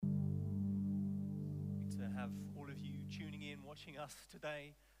have all of you tuning in, watching us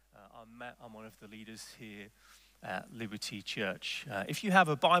today. I'm Matt, I'm one of the leaders here at Liberty Church. If you have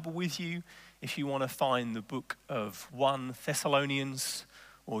a Bible with you, if you want to find the book of 1 Thessalonians,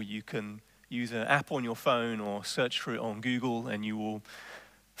 or you can use an app on your phone or search for it on Google and you will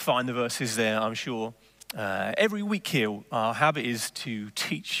find the verses there, I'm sure. Every week here, our habit is to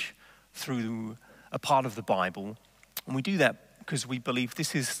teach through a part of the Bible. And we do that because we believe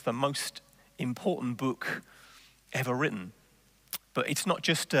this is the most important book ever written. But it's not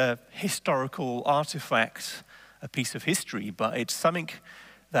just a historical artifact, a piece of history, but it's something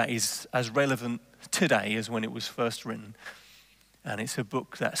that is as relevant today as when it was first written. And it's a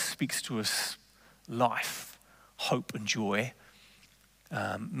book that speaks to us life, hope, and joy,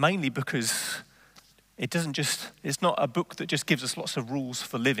 mainly because it's not a book that just gives us lots of rules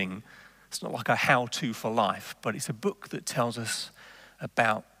for living. It's not like a how-to for life, but it's a book that tells us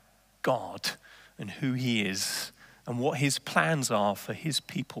about God and who he is and what his plans are for his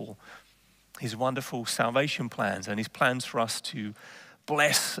people, his wonderful salvation plans and his plans for us to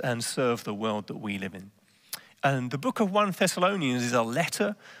bless and serve the world that we live in. And the book of 1 Thessalonians is a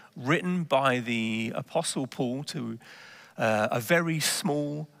letter written by the Apostle Paul to a very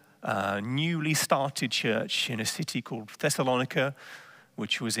small, newly started church in a city called Thessalonica,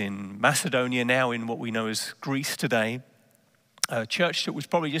 which was in Macedonia, now in what we know as Greece today. A church that was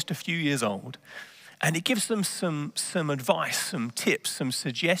probably just a few years old. And it gives them some advice, some tips, some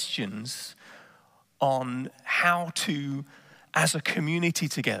suggestions on how to, as a community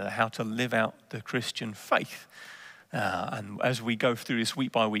together, how to live out the Christian faith. And as we go through this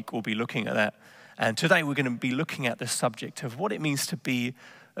week by week, we'll be looking at that. And today we're going to be looking at the subject of what it means to be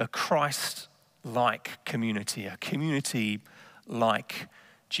a Christ-like community, a community like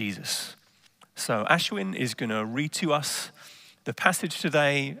Jesus. So Ashwin is going to read to us the passage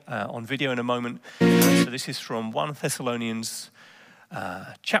today on video in a moment. So this is from 1 Thessalonians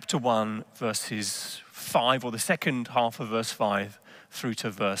chapter 1, verses 5, or the second half of verse 5 through to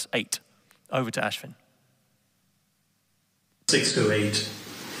verse 8. Over to Ashwin. 6 to 8.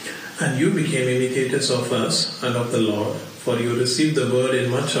 And you became imitators of us and of the Lord, for you received the word in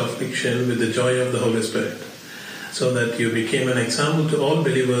much affliction with the joy of the Holy Spirit, so that you became an example to all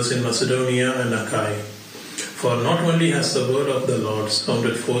believers in Macedonia and Achaia. For not only has the word of the Lord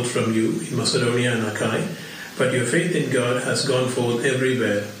sounded forth from you in Macedonia and Achaia, but your faith in God has gone forth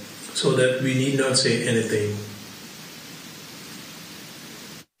everywhere, so that we need not say anything.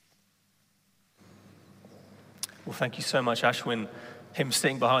 Well, thank you so much, Ashwin. Him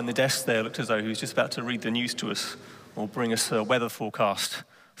sitting behind the desk there looked as though he was just about to read the news to us or bring us a weather forecast.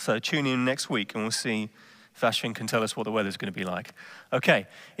 So tune in next week and we'll see if Ashwin can tell us what the weather's going to be like. Okay,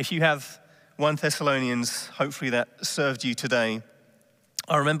 if you have 1 Thessalonians, hopefully that served you today.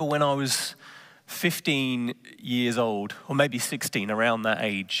 I remember when I was 15 years old, or maybe 16, around that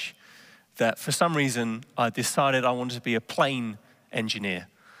age, that for some reason I decided I wanted to be a plane engineer.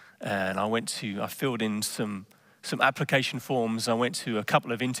 And I filled in some application forms. I went to a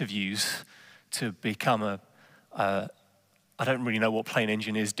couple of interviews to become I don't really know what plane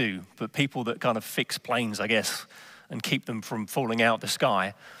engineers do, but people that kind of fix planes, I guess, and keep them from falling out the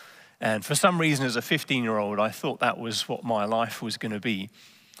sky. And for some reason, as a 15-year-old, I thought that was what my life was going to be.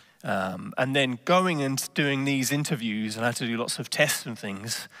 And then going and doing these interviews, and I had to do lots of tests and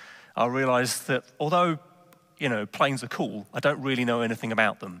things, I realized that although, planes are cool, I don't really know anything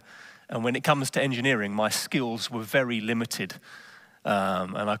about them. And when it comes to engineering, my skills were very limited.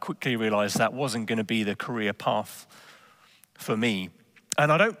 And I quickly realized that wasn't going to be the career path for me.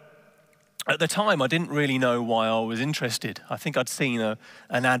 And at the time, I didn't really know why I was interested. I think I'd seen an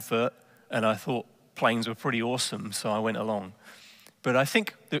advert and I thought planes were pretty awesome, so I went along. But I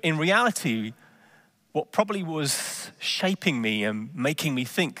think that in reality, what probably was shaping me and making me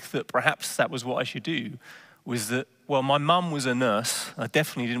think that perhaps that was what I should do was that, well, my mum was a nurse. I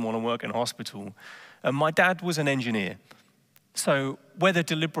definitely didn't want to work in a hospital. And my dad was an engineer. So whether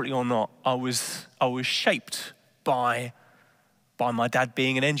deliberately or not, I was shaped by my dad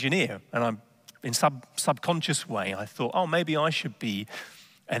being an engineer. And in subconscious way, I thought, oh, maybe I should be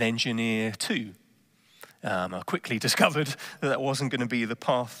an engineer too. I quickly discovered that wasn't going to be the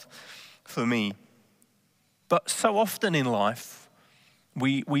path for me. But so often in life,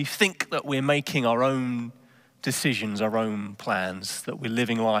 we think that we're making our own decisions, our own plans, that we're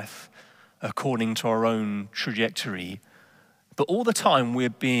living life according to our own trajectory. But all the time, we're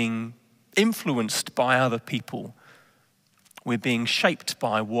being influenced by other people. We're being shaped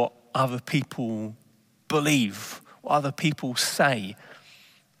by what other people believe, what other people say.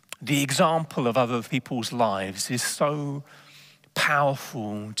 The example of other people's lives is so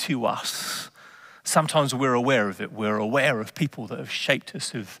powerful to us Sometimes we're aware of it. We're aware of people that have shaped us,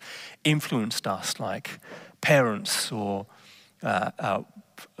 who've influenced us, like parents or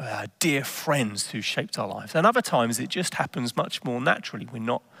dear friends who shaped our lives. And other times it just happens much more naturally. We're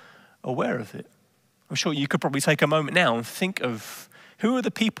not aware of it. I'm sure you could probably take a moment now and think of who are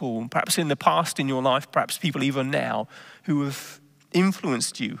the people, perhaps in the past in your life, perhaps people even now, who have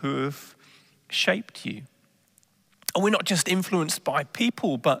influenced you, who have shaped you. And we're not just influenced by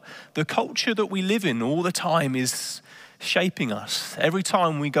people, but the culture that we live in all the time is shaping us. Every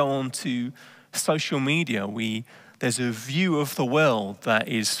time we go on to social media, there's a view of the world that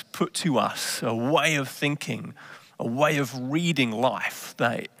is put to us, a way of thinking, a way of reading life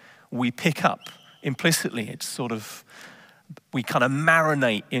that we pick up implicitly. It's sort of, we kind of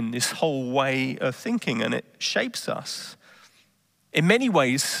marinate in this whole way of thinking, and it shapes us. In many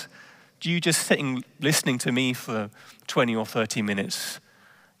ways, you just sitting listening to me for 20 or 30 minutes,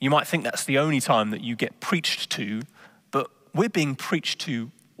 you might think that's the only time that you get preached to, but we're being preached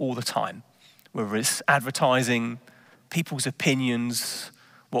to all the time. Whether it's advertising, people's opinions,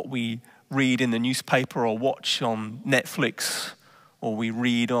 what we read in the newspaper or watch on Netflix, or we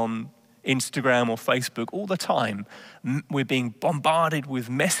read on Instagram or Facebook, all the time, we're being bombarded with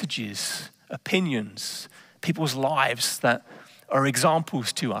messages, opinions, people's lives that are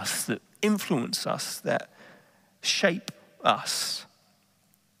examples to us, that influence us, that shape us.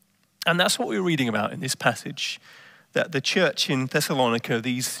 And that's what we're reading about in this passage, that the church in Thessalonica,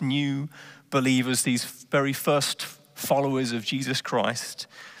 these new believers, these very first followers of Jesus Christ,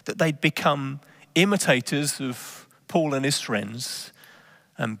 that they'd become imitators of Paul and his friends,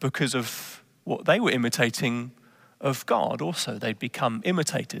 and because of what they were imitating of God also, they'd become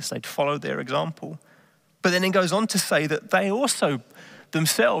imitators, they'd follow their example. But then it goes on to say that they also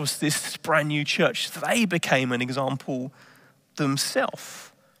themselves, this brand new church, they became an example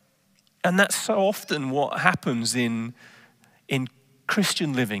themselves. And that's so often what happens in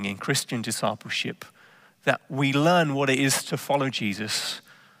Christian living, in Christian discipleship, that we learn what it is to follow Jesus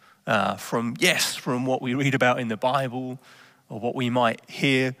from what we read about in the Bible, or what we might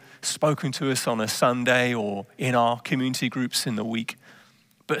hear spoken to us on a Sunday or in our community groups in the week.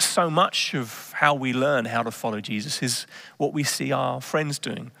 But so much of how we learn how to follow Jesus is what we see our friends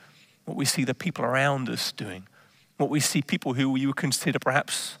doing, what we see the people around us doing, what we see people who you would consider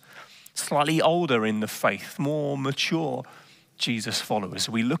perhaps slightly older in the faith, more mature Jesus followers.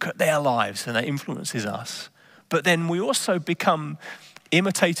 We look at their lives and that influences us. But then we also become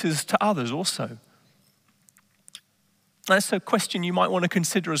imitators to others also. That's a question you might want to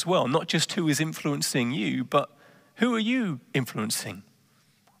consider as well, not just who is influencing you, but who are you influencing?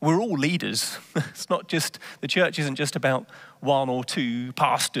 We're all leaders. It's not just, the church isn't just about one or two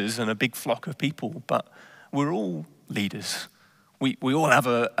pastors and a big flock of people, but we're all leaders. We all have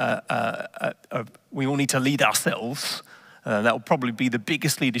we all need to lead ourselves. That will probably be the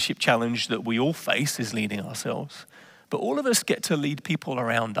biggest leadership challenge that we all face, is leading ourselves. But all of us get to lead people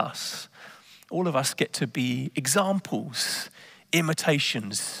around us. All of us get to be examples,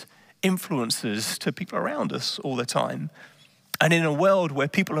 imitations, influencers to people around us all the time. And in a world where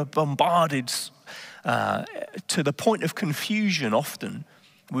people are bombarded to the point of confusion often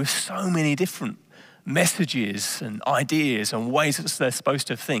with so many different messages and ideas and ways that they're supposed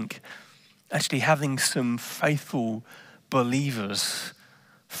to think, actually having some faithful believers,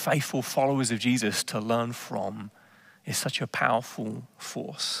 faithful followers of Jesus to learn from is such a powerful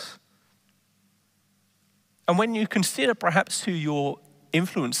force. And when you consider perhaps who you're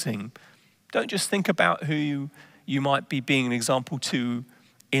influencing, don't just think about who you might be being an example to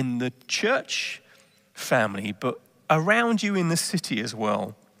in the church family, but around you in the city as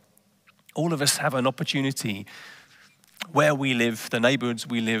well. All of us have an opportunity where we live, the neighborhoods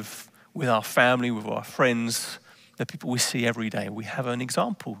we live, with our family, with our friends, the people we see every day. We have an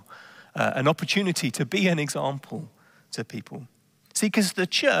example, an opportunity to be an example to people. See, because the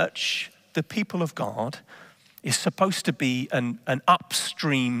church, the people of God, is supposed to be an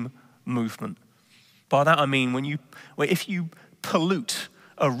upstream movement. By that I mean if you pollute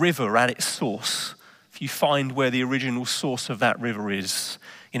a river at its source, if you find where the original source of that river is,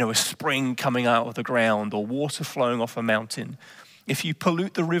 a spring coming out of the ground or water flowing off a mountain, if you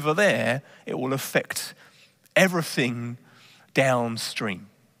pollute the river there, it will affect everything downstream,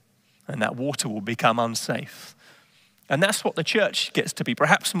 and that water will become unsafe. And that's what the church gets to be.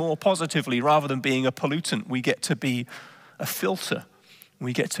 Perhaps more positively, rather than being a pollutant, we get to be a filter.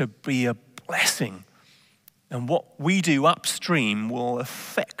 We get to be a blessing. And what we do upstream will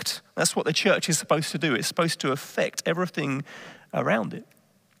affect. That's what the church is supposed to do. It's supposed to affect everything around it.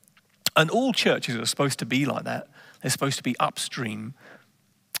 And all churches are supposed to be like that. They're supposed to be upstream.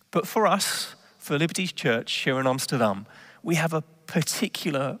 But for us, for Liberty Church here in Amsterdam, we have a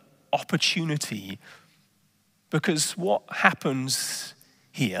particular opportunity, because what happens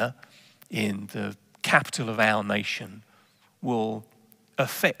here in the capital of our nation will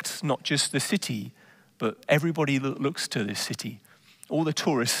affect not just the city, but everybody that looks to this city. All the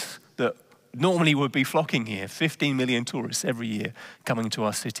tourists that normally would be flocking here, 15 million tourists every year coming to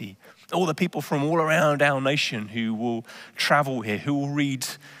our city. All the people from all around our nation who will travel here, who will read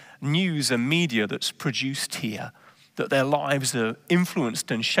news and media that's produced here, that their lives are influenced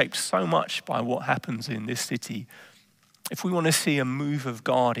and shaped so much by what happens in this city. If we want to see a move of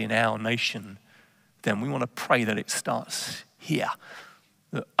God in our nation, then we want to pray that it starts here,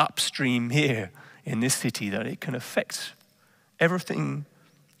 that upstream here in this city, that it can affect everything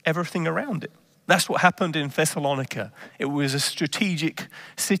around it. That's what happened in Thessalonica. It was a strategic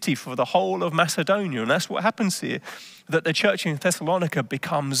city for the whole of Macedonia, and that's what happens here, that the church in Thessalonica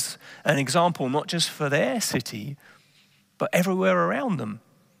becomes an example not just for their city, but everywhere around them.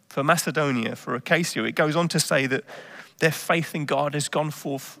 For Macedonia, for Acacia, it goes on to say that their faith in God has gone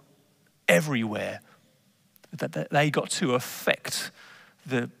forth everywhere, that they got to affect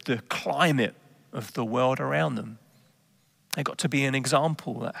the climate of the world around them. They got to be an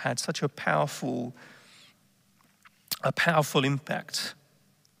example that had such a powerful impact.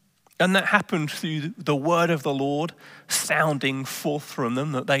 And that happened through the word of the Lord sounding forth from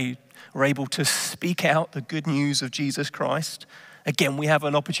them, that they were able to speak out the good news of Jesus Christ. Again, we have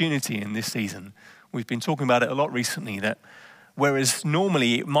an opportunity in this season. We've been talking about it a lot recently, that whereas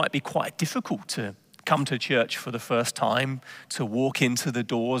normally it might be quite difficult to come to church for the first time, to walk into the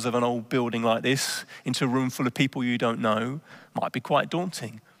doors of an old building like this, into a room full of people you don't know, might be quite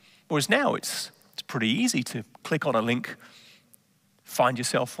daunting. Whereas now it's pretty easy to click on a link, find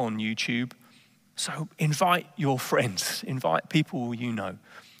yourself on YouTube. So invite your friends, invite people you know,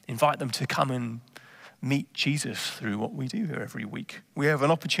 invite them to come and meet Jesus through what we do here every week. We have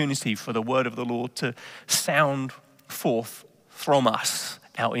an opportunity for the word of the Lord to sound forth from us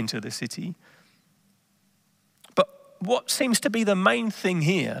out into the city. What seems to be the main thing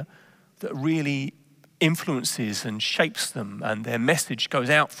here that really influences and shapes them, and their message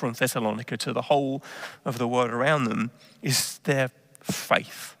goes out from Thessalonica to the whole of the world around them, is their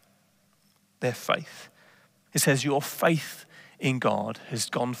faith. Their faith. It says, your faith in God has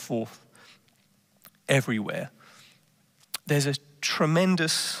gone forth everywhere. There's a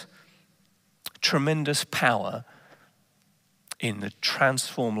tremendous power in the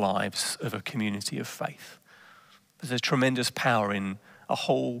transformed lives of a community of faith. There's a tremendous power in a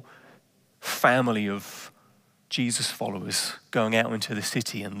whole family of Jesus followers going out into the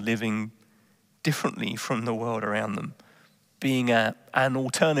city and living differently from the world around them, being an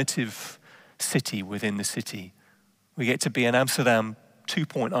alternative city within the city. We get to be an Amsterdam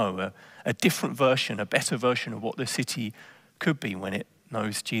 2.0, a different version, a better version of what the city could be when it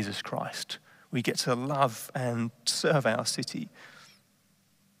knows Jesus Christ. We get to love and serve our city.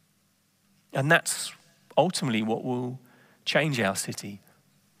 And that's ultimately what will change our city.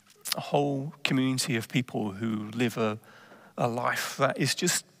 A whole community of people who live a life that is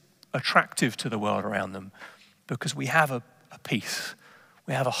just attractive to the world around them, because we have a peace,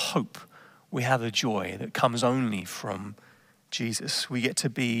 we have a hope, we have a joy that comes only from Jesus. We get to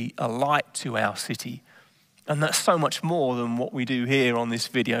be a light to our city. And that's so much more than what we do here on this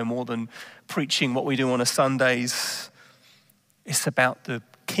video, more than preaching what we do on a Sundays. It's about the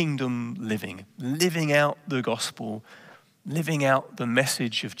kingdom living out the gospel, living out the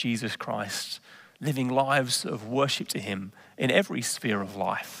message of Jesus Christ, living lives of worship to him in every sphere of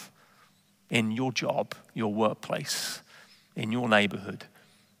life, in your job, your workplace, in your neighborhood.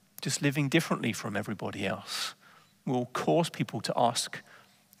 Just living differently from everybody else will cause people to ask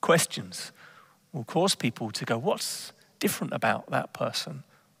questions, will cause people to go, what's different about that person?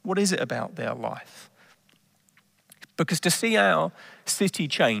 What is it about their life? Because to see our city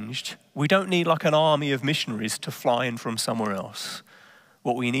changed, we don't need like an army of missionaries to fly in from somewhere else.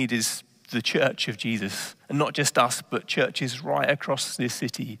 What we need is the church of Jesus, and not just us, but churches right across this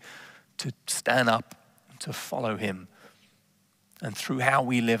city to stand up and to follow him. And through how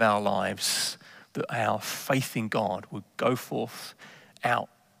we live our lives, that our faith in God would go forth out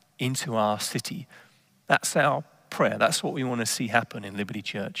into our city. That's our prayer. That's what we want to see happen in Liberty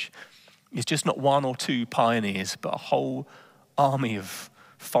Church. It's just not one or two pioneers, but a whole army of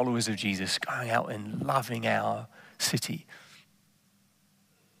followers of Jesus going out and loving our city.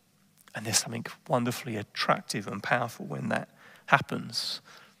 And there's something wonderfully attractive and powerful when that happens.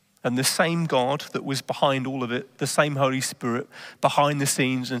 And the same God that was behind all of it, the same Holy Spirit behind the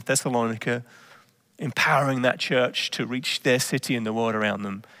scenes in Thessalonica, empowering that church to reach their city and the world around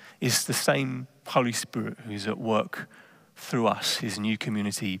them, is the same Holy Spirit who's at work through us, his new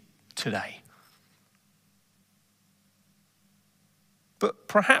community today. But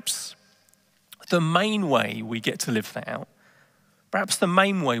perhaps the main way we get to live that out, perhaps the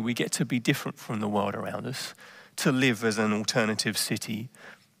main way we get to be different from the world around us, to live as an alternative city,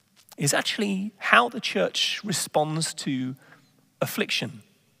 is actually how the church responds to affliction,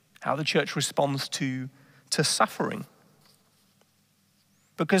 how the church responds to suffering.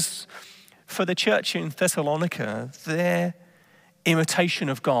 Because for the church in Thessalonica, their imitation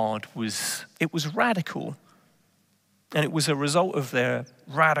of God was radical. And it was a result of their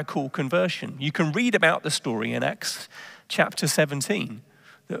radical conversion. You can read about the story in Acts chapter 17.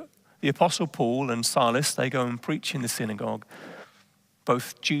 The Apostle Paul and Silas, they go and preach in the synagogue.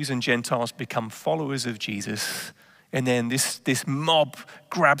 Both Jews and Gentiles become followers of Jesus. And then this mob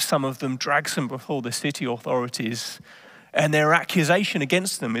grabs some of them, drags them before the city authorities. And their accusation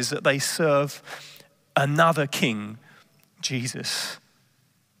against them is that they serve another king, Jesus.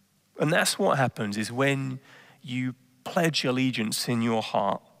 And that's what happens, is when you pledge allegiance in your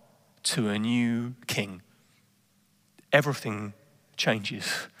heart to a new king, everything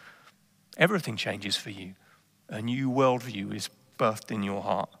changes. Everything changes for you. A new worldview is birthed in your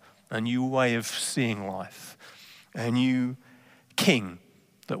heart, a new way of seeing life, a new king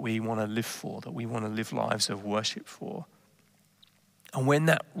that we want to live for, that we want to live lives of worship for. And when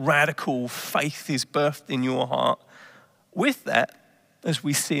that radical faith is birthed in your heart, with that, as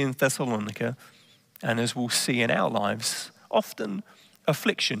we see in Thessalonica, and as we'll see in our lives, often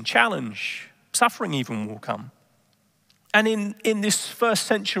affliction, challenge, suffering even will come. And in this first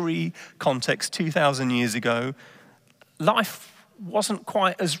century context, 2,000 years ago, life wasn't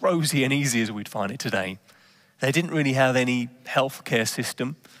quite as rosy and easy as we'd find it today. They didn't really have any healthcare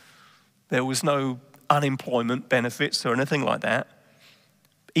system. There was no unemployment benefits or anything like that.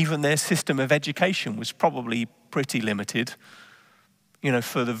 Even their system of education was probably pretty limited. You know,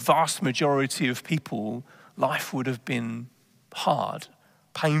 for the vast majority of people, life would have been hard,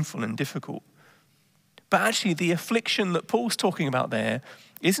 painful, and difficult. But actually, the affliction that Paul's talking about there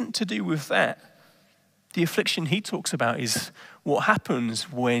isn't to do with that. The affliction he talks about is what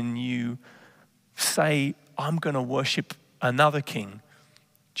happens when you say, I'm going to worship another king,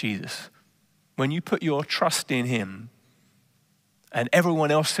 Jesus. When you put your trust in him, and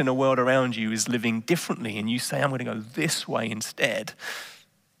everyone else in the world around you is living differently, and you say, I'm going to go this way instead,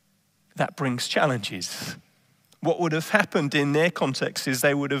 that brings challenges. What would have happened in their context is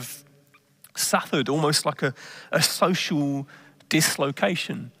they would have suffered almost like a social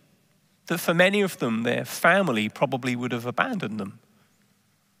dislocation. That for many of them, their family probably would have abandoned them.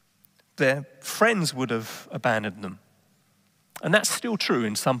 Their friends would have abandoned them. And that's still true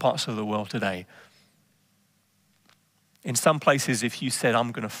in some parts of the world today. In some places, if you said,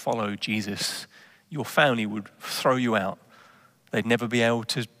 I'm going to follow Jesus, your family would throw you out. They'd never be able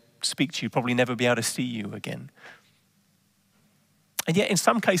to speak to you, probably never be able to see you again. And yet, in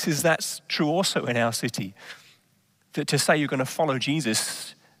some cases, that's true also in our city. That to say you're going to follow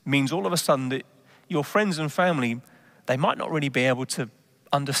Jesus means all of a sudden that your friends and family, they might not really be able to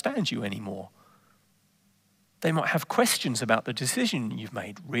understand you anymore. They might have questions about the decision you've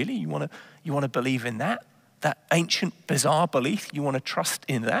made. Really? You want to believe in that? That ancient, bizarre belief, you want to trust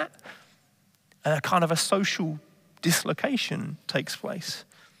in that? And a kind of a social dislocation takes place.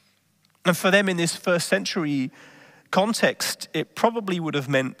 And for them in this first century context, it probably would have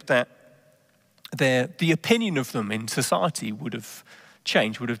meant that the opinion of them in society would have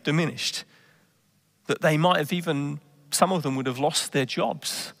changed, would have diminished. That they might have even, some of them would have lost their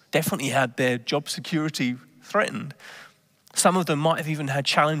jobs, definitely had their job security threatened. Some of them might have even had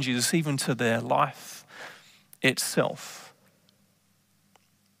challenges even to their life itself.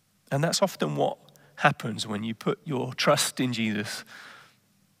 And that's often what happens when you put your trust in Jesus.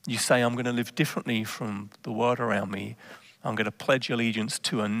 You say, I'm going to live differently from the world around me. I'm going to pledge allegiance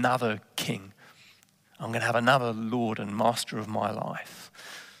to another king. I'm going to have another Lord and master of my life.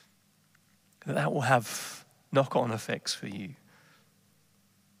 That will have knock-on effects for you.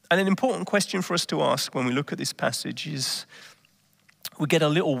 And an important question for us to ask when we look at this passage is, we get a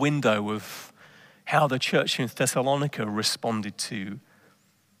little window of how the church in Thessalonica responded to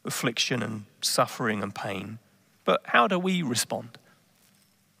affliction and suffering and pain. But how do we respond?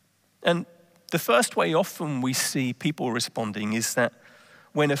 And the first way often we see people responding is that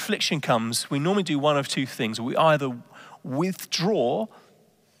when affliction comes, we normally do one of two things. We either withdraw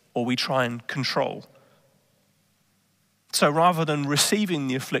or we try and control. So rather than receiving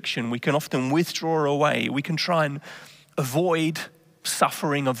the affliction, we can often withdraw away. We can try and avoid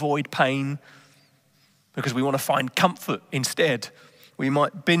suffering, avoid pain, because we want to find comfort instead. We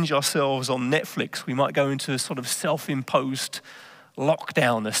might binge ourselves on Netflix. We might go into a sort of self-imposed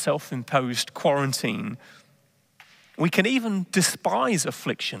lockdown, a self-imposed quarantine. We can even despise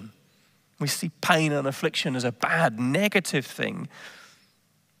affliction. We see pain and affliction as a bad, negative thing.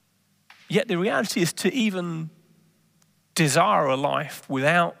 Yet the reality is to even desire a life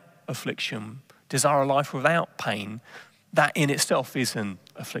without affliction, desire a life without pain, that in itself is an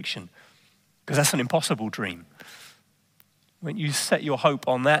affliction, because that's an impossible dream. When you set your hope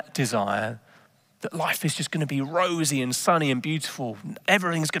on that desire, that life is just going to be rosy and sunny and beautiful,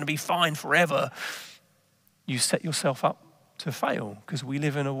 everything's going to be fine forever, you set yourself up to fail, because we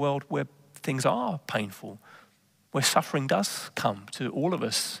live in a world where things are painful, where suffering does come to all of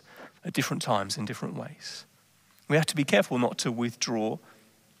us at different times in different ways. We have to be careful not to withdraw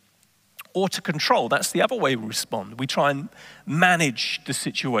or to control. That's the other way we respond. We try and manage the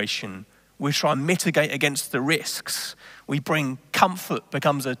situation. We try and mitigate against the risks. We bring comfort,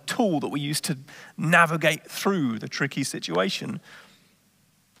 becomes a tool that we use to navigate through the tricky situation.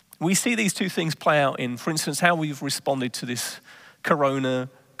 We see these two things play out in, for instance, how we've responded to this corona,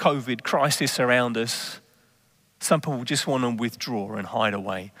 COVID crisis around us. Some people just want to withdraw and hide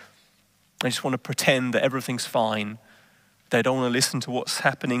away. They just want to pretend that everything's fine. They don't want to listen to what's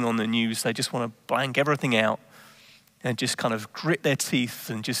happening on the news. They just want to blank everything out and just kind of grit their teeth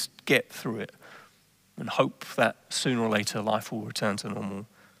and just get through it and hope that sooner or later life will return to normal.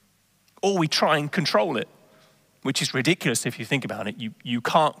 Or we try and control it, which is ridiculous if you think about it. You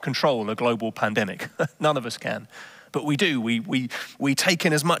can't control a global pandemic. None of us can. But we do. We take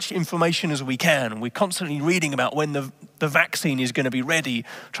in as much information as we can. We're constantly reading about when the vaccine is going to be ready,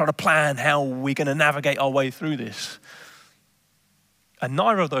 trying to plan how we're going to navigate our way through this. And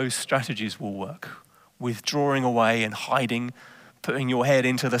neither of those strategies will work. Withdrawing away and hiding, putting your head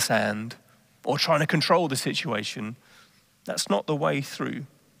into the sand, or trying to control the situation, that's not the way through.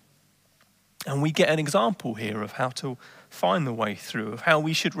 And we get an example here of how to find the way through, of how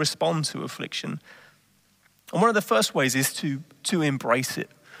we should respond to affliction. And one of the first ways is to embrace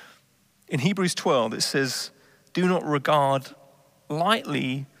it. In Hebrews 12, it says, "Do not regard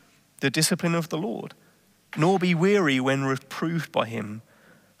lightly the discipline of the Lord, nor be weary when reproved by him.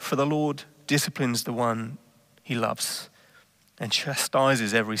 For the Lord disciplines the one he loves and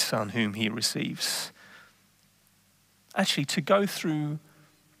chastises every son whom he receives." Actually, to go through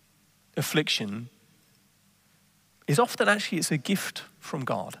affliction is often it's a gift from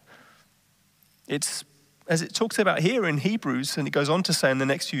God. It's, as it talks about here in Hebrews, and it goes on to say in the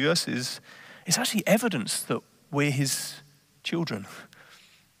next few verses, it's actually evidence that we're his children,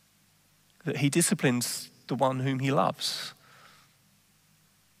 that he disciplines the one whom he loves.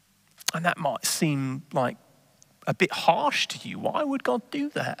 And that might seem like a bit harsh to you. Why would God do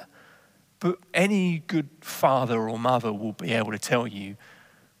that? But any good father or mother will be able to tell you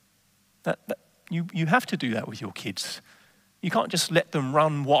that you have to do that with your kids. You can't just let them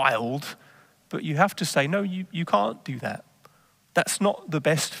run wild, but you have to say, no, you can't do that. That's not the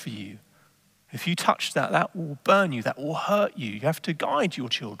best for you. If you touch that, that will burn you, that will hurt you. You have to guide your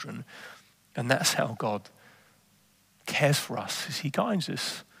children. And that's how God cares for us, is he guides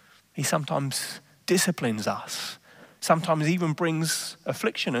us. He sometimes disciplines us, sometimes even brings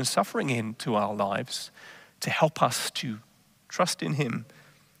affliction and suffering into our lives to help us to trust in him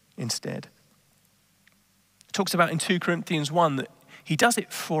instead. It talks about in 2 Corinthians 1 that he does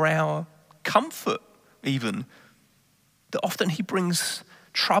it for our comfort even, that often he brings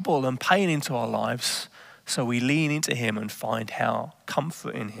trouble and pain into our lives so we lean into him and find our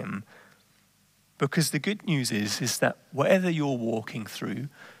comfort in him. Because the good news is that whatever you're walking through,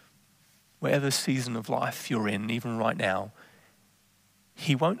 whatever season of life you're in, even right now,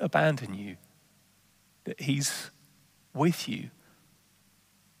 he won't abandon you, that he's with you.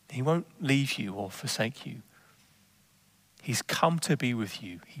 He won't leave you or forsake you. He's come to be with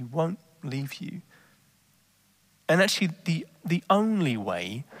you. He won't leave you. And actually, the only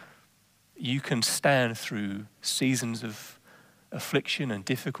way you can stand through seasons of affliction and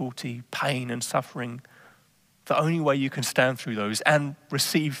difficulty, pain and suffering, the only way you can stand through those and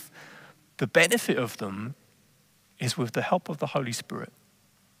receive the benefit of them is with the help of the Holy Spirit.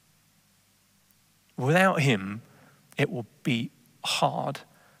 Without him, it will be hard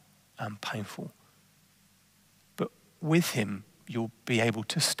and painful. But with him, you'll be able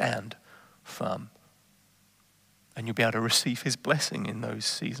to stand firm. And you'll be able to receive his blessing in those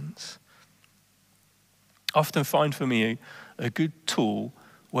seasons. I often find for me a good tool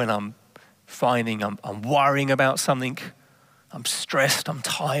when I'm finding I'm worrying about something, I'm stressed, I'm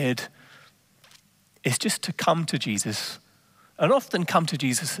tired, is just to come to Jesus, and often come to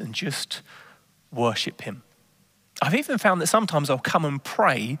Jesus and just worship him. I've even found that sometimes I'll come and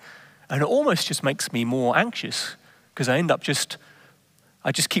pray and it almost just makes me more anxious because I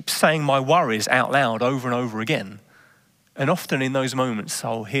just keep saying my worries out loud over and over again. And often in those moments,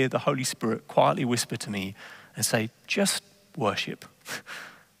 I'll hear the Holy Spirit quietly whisper to me and say, just worship.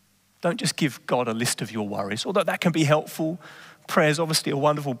 Don't just give God a list of your worries, although that can be helpful. Prayer is obviously a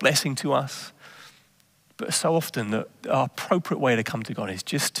wonderful blessing to us. But so often the appropriate way to come to God is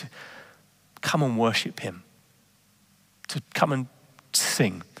just to come and worship him, to come and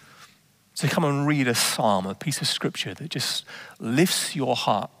sing, to come and read a psalm, a piece of scripture that just lifts your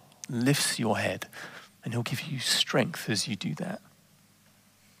heart, lifts your head, and he'll give you strength as you do that.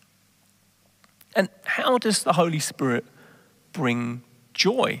 And how does the Holy Spirit bring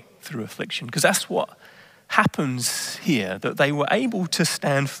joy through affliction? Because that's what happens here, that they were able to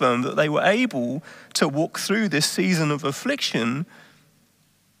stand firm, that they were able to walk through this season of affliction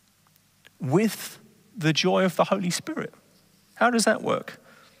with the joy of the Holy Spirit. How does that work?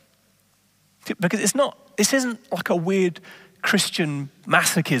 Because this isn't like a weird Christian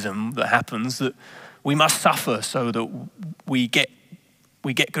masochism that happens, that we must suffer so that we get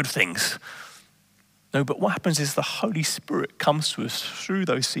good things. No, but what happens is the Holy Spirit comes to us through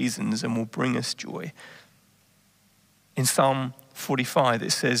those seasons and will bring us joy. In Psalm 45,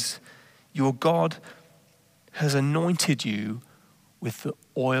 it says, your God has anointed you with the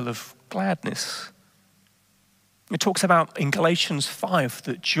oil of gladness. It talks about in Galatians 5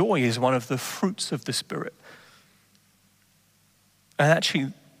 that joy is one of the fruits of the Spirit. And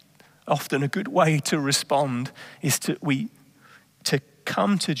actually, often a good way to respond is to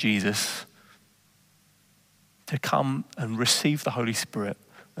come to Jesus, to come and receive the Holy Spirit,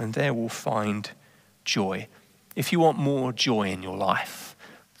 and there we'll find joy. If you want more joy in your life,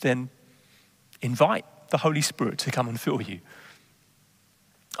 then invite the Holy Spirit to come and fill you.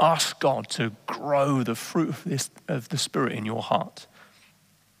 Ask God to grow the fruit of the Spirit in your heart.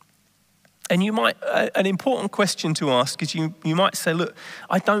 And an important question to ask is you might say, look,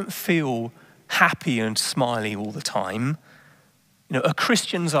 I don't feel happy and smiley all the time. Are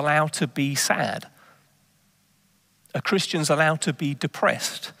Christians allowed to be sad? Are Christians allowed to be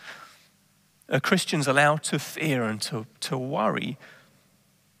depressed? Are Christians allowed to fear and to worry?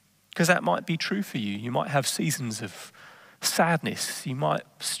 Because that might be true for you. You might have seasons of sadness. You might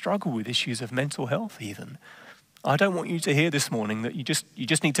struggle with issues of mental health even. I don't want you to hear this morning that you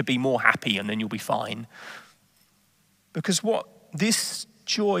just need to be more happy and then you'll be fine. Because what this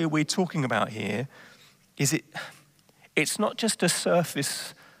joy we're talking about here is it's not just a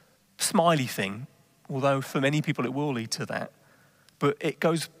surface smiley thing, although for many people it will lead to that, but it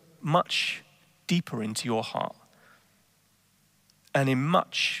goes much deeper into your heart. And in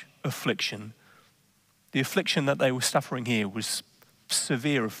much affliction, the affliction that they were suffering here was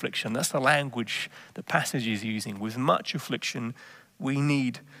severe affliction. That's the language the passage is using. With much affliction, we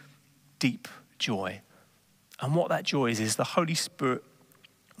need deep joy. And what that joy is the Holy Spirit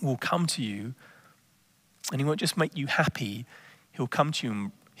will come to you, and he won't just make you happy. He'll come to you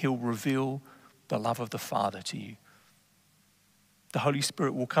and he'll reveal the love of the Father to you. The Holy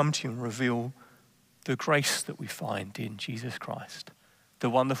Spirit will come to you and reveal the grace that we find in Jesus Christ, the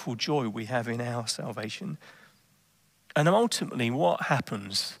wonderful joy we have in our salvation. And ultimately what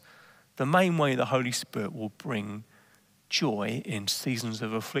happens, the main way the Holy Spirit will bring joy in seasons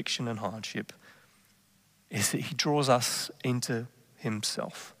of affliction and hardship is that he draws us into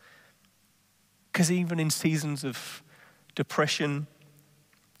himself. Because even in seasons of depression,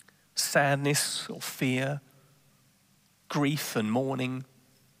 sadness or fear, grief and mourning,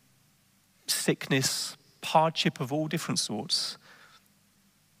 sickness, hardship of all different sorts,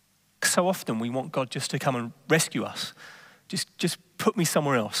 so often we want God just to come and rescue us. Just put me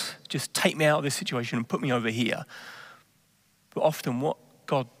somewhere else. Just take me out of this situation and put me over here. But often what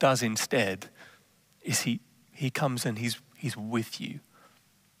God does instead is he comes and he's with you.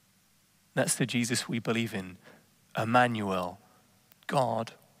 That's the Jesus we believe in. Emmanuel,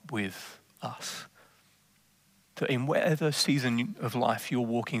 God with us. That in whatever season of life you're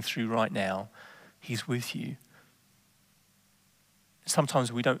walking through right now, he's with you.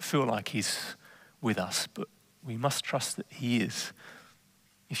 Sometimes we don't feel like he's with us, but we must trust that he is.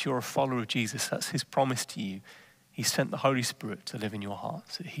 If you're a follower of Jesus, that's his promise to you. He sent the Holy Spirit to live in your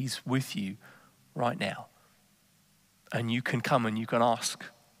heart. So he's with you right now. And you can come and you can ask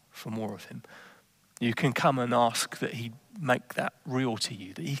for more of him. You can come and ask that he make that real to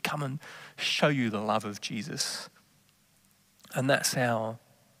you, that he come and show you the love of Jesus. And that's our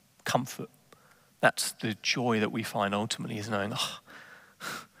comfort. That's the joy that we find ultimately, is knowing,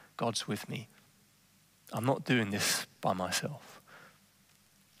 God's with me. I'm not doing this by myself.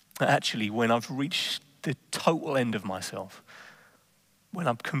 Actually, when I've reached the total end of myself, when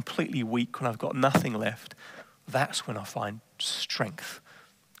I'm completely weak, when I've got nothing left, that's when I find strength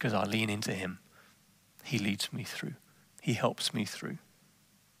because I lean into him. He leads me through. He helps me through.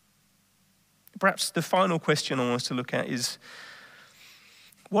 Perhaps the final question I want us to look at is,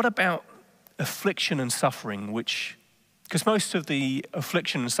 what about affliction and suffering, because most of the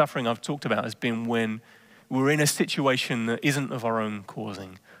affliction and suffering I've talked about has been when we're in a situation that isn't of our own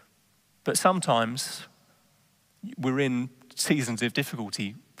causing. But sometimes we're in seasons of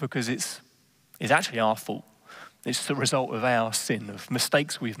difficulty because it's actually our fault. It's the result of our sin, of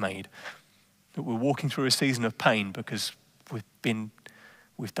mistakes we've made. That we're walking through a season of pain because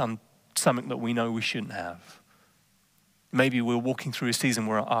we've done something that we know we shouldn't have. Maybe we're walking through a season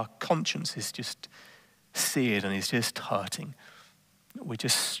where our conscience is just seared and is just hurting. We're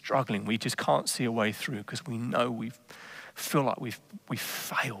just struggling. We just can't see a way through because we know we feel like we've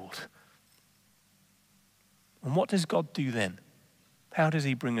failed. And what does God do then? How does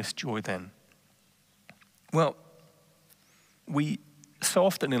he bring us joy then? Well, so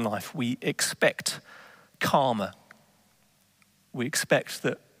often in life, we expect karma. We expect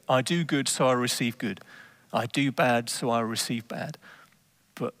that I do good, so I receive good. I do bad, so I receive bad.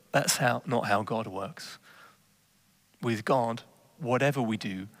 But that's not how God works. With God, whatever we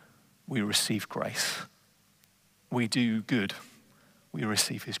do, we receive grace. We do good, we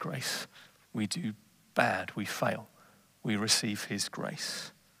receive his grace. We do bad, we fail, we receive his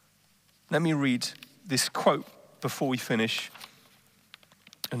grace. Let me read this quote before we finish,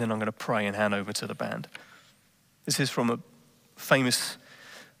 and then I'm going to pray and hand over to the band. This is from a famous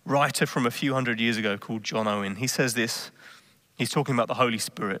writer from a few hundred years ago called John Owen. He says this, he's talking about the Holy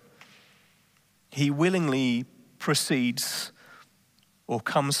Spirit. He willingly proceeds or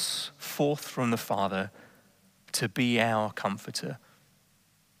comes forth from the Father to be our comforter.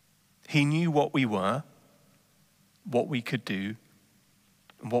 He knew what we were, what we could do,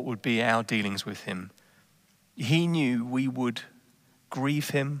 and what would be our dealings with him. He knew we would grieve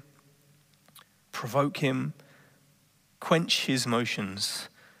him, provoke him, quench his motions,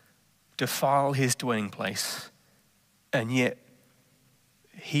 defile his dwelling place, and yet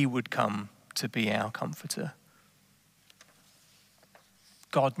he would come to be our comforter.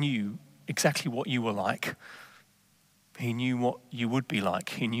 God knew exactly what you were like. He knew what you would be like.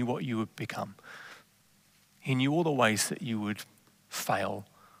 He knew what you would become. He knew all the ways that you would fail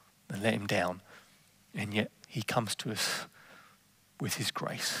and let him down, and yet he comes to us with his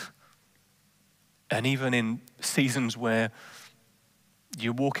grace. And even in seasons where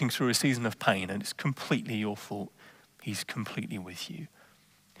you're walking through a season of pain and it's completely your fault, he's completely with you.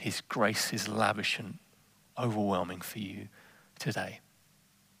 His grace is lavish and overwhelming for you today.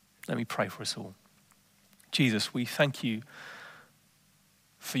 Let me pray for us all. Jesus, we thank you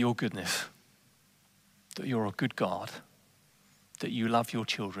for your goodness, that you're a good God, that you love your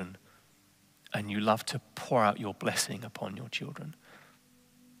children, and you love to pour out your blessing upon your children,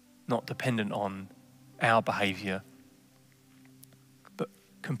 not dependent on our behavior, but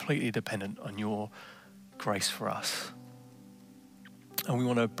completely dependent on your grace for us. And we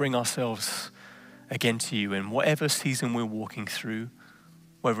want to bring ourselves again to you in whatever season we're walking through,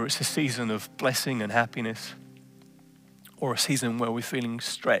 whether it's a season of blessing and happiness or a season where we're feeling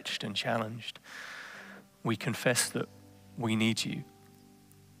stretched and challenged. We confess that we need you.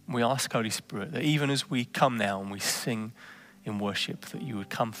 We ask, Holy Spirit, that even as we come now and we sing in worship, that you would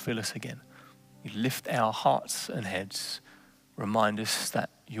come fill us again. You lift our hearts and heads, remind us that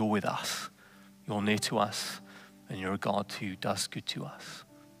you're with us, you're near to us, and you're a God who does good to us.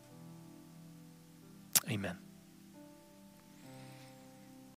 Amen.